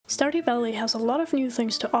Stardew Valley has a lot of new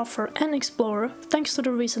things to offer and explore thanks to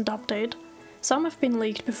the recent update. Some have been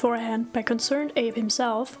leaked beforehand by concerned Abe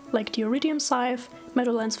himself, like the Iridium Scythe,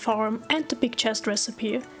 Meadowlands Farm and the Big Chest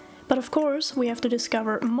recipe. But of course, we have to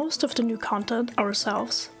discover most of the new content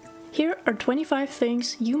ourselves. Here are 25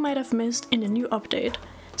 things you might have missed in the new update.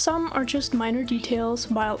 Some are just minor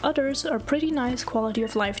details, while others are pretty nice quality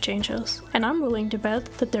of life changes. And I'm willing to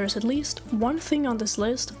bet that there's at least one thing on this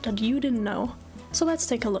list that you didn't know. So let's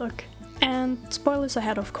take a look. And spoilers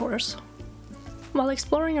ahead, of course. While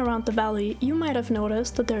exploring around the valley, you might have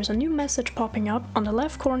noticed that there's a new message popping up on the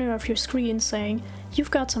left corner of your screen saying,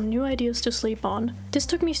 "You've got some new ideas to sleep on." This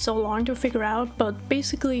took me so long to figure out, but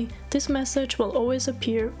basically, this message will always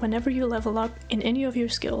appear whenever you level up in any of your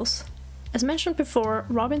skills. As mentioned before,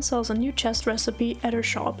 Robin sells a new chest recipe at her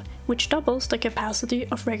shop, which doubles the capacity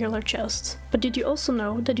of regular chests. But did you also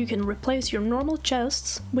know that you can replace your normal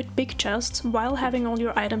chests with big chests while having all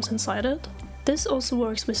your items inside it? This also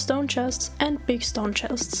works with stone chests and big stone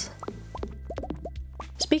chests.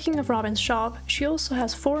 Speaking of Robin's shop, she also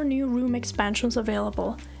has 4 new room expansions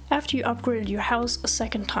available after you upgraded your house a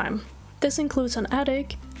second time. This includes an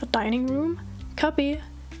attic, a dining room, cubby,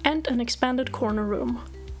 and an expanded corner room.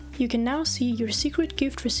 You can now see your secret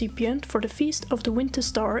gift recipient for the Feast of the Winter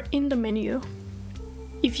Star in the menu.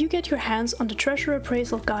 If you get your hands on the treasure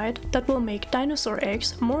appraisal guide, that will make dinosaur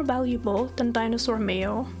eggs more valuable than dinosaur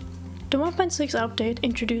mayo. The 1.6 update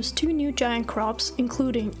introduced 2 new giant crops,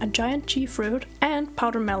 including a giant G fruit and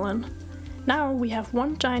Powdermelon. Now we have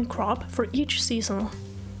 1 giant crop for each season.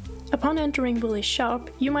 Upon entering Willie's shop,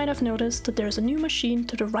 you might have noticed that there's a new machine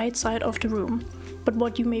to the right side of the room. But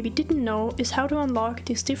what you maybe didn't know is how to unlock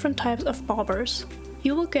these different types of bobbers.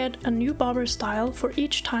 You will get a new bobber style for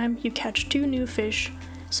each time you catch 2 new fish.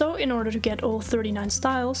 So in order to get all 39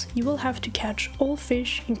 styles, you will have to catch all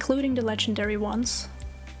fish, including the legendary ones.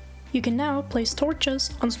 You can now place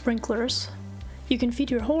torches on sprinklers. You can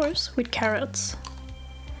feed your horse with carrots.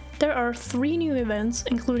 There are 3 new events,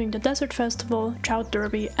 including the Desert Festival, Trout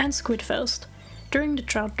Derby and Squid Fest. During the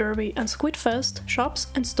Trout Derby and Squid Fest, shops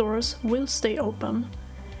and stores will stay open.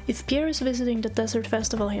 If Pierre is visiting the Desert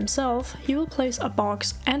Festival himself, he will place a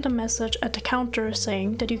box and a message at the counter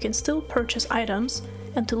saying that you can still purchase items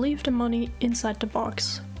and to leave the money inside the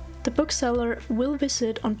box. The Bookseller will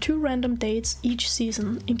visit on 2 random dates each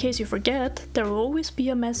season. In case you forget, there will always be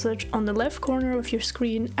a message on the left corner of your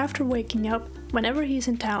screen after waking up whenever he's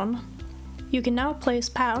in town. You can now place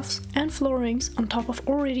paths and floorings on top of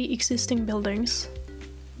already existing buildings.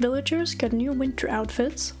 Villagers get new winter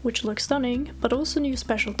outfits, which look stunning, but also new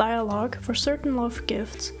special dialogue for certain love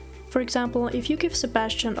gifts. For example, if you give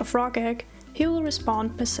Sebastian a frog egg, he will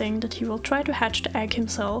respond by saying that he will try to hatch the egg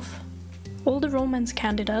himself. All the romance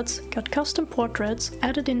candidates got custom portraits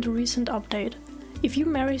added in the recent update. If you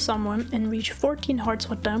marry someone and reach 14 hearts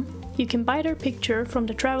with them, you can buy their picture from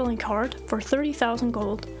the traveling card for 30,000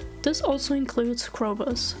 gold. This also includes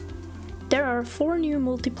Krobus. There are 4 new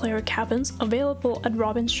multiplayer cabins available at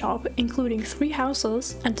Robin's shop, including 3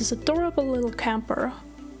 houses and this adorable little camper.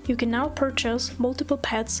 You can now purchase multiple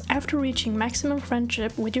pets after reaching maximum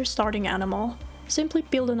friendship with your starting animal. Simply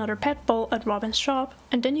build another pet bowl at Robin's shop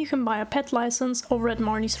and then you can buy a pet license over at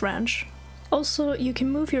Marnie's ranch. Also, you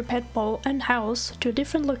can move your pet bowl and house to a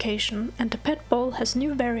different location, and the pet bowl has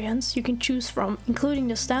new variants you can choose from, including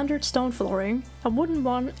the standard stone flooring, a wooden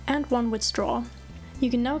one and one with straw. You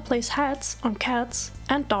can now place hats on cats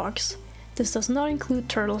and dogs. This does not include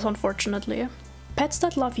turtles, unfortunately. Pets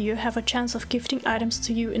that love you have a chance of gifting items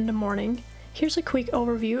to you in the morning. Here's a quick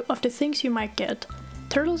overview of the things you might get.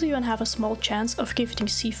 Turtles even have a small chance of gifting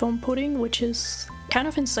seafoam pudding, which is kind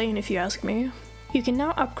of insane if you ask me. You can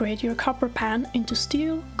now upgrade your copper pan into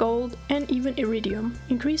steel, gold and even iridium,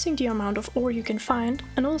 increasing the amount of ore you can find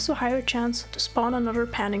and also higher chance to spawn another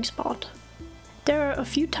panning spot. There are a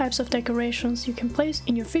few types of decorations you can place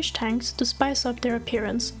in your fish tanks to spice up their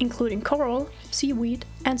appearance, including coral, seaweed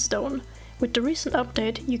and stone. With the recent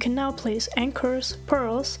update, you can now place anchors,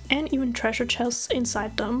 pearls and even treasure chests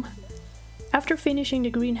inside them. After finishing the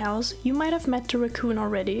greenhouse, you might have met the raccoon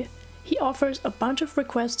already. He offers a bunch of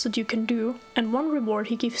requests that you can do, and one reward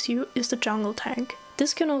he gives you is the jungle tank.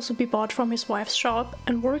 This can also be bought from his wife's shop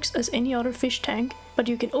and works as any other fish tank, but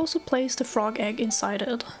you can also place the frog egg inside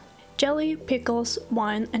it. Jelly, pickles,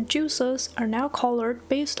 wine and juices are now colored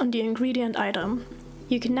based on the ingredient item.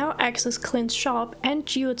 You can now access Clint's shop and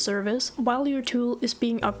geode service while your tool is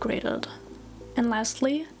being upgraded. And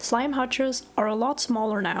lastly, slime hutches are a lot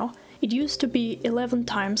smaller now. It used to be 11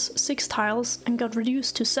 times 6 tiles and got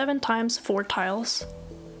reduced to 7 times 4 tiles.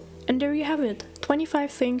 And there you have it,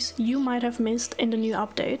 25 things you might have missed in the new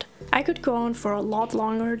update. I could go on for a lot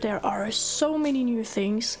longer. There are so many new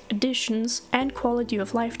things, additions and quality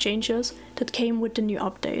of life changes that came with the new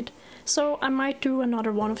update. So I might do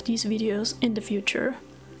another one of these videos in the future.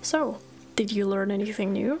 So, did you learn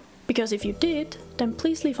anything new? Because if you did, then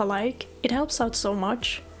please leave a like, it helps out so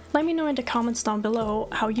much. Let me know in the comments down below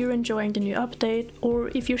how you're enjoying the new update or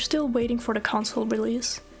if you're still waiting for the console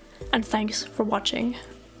release. And thanks for watching.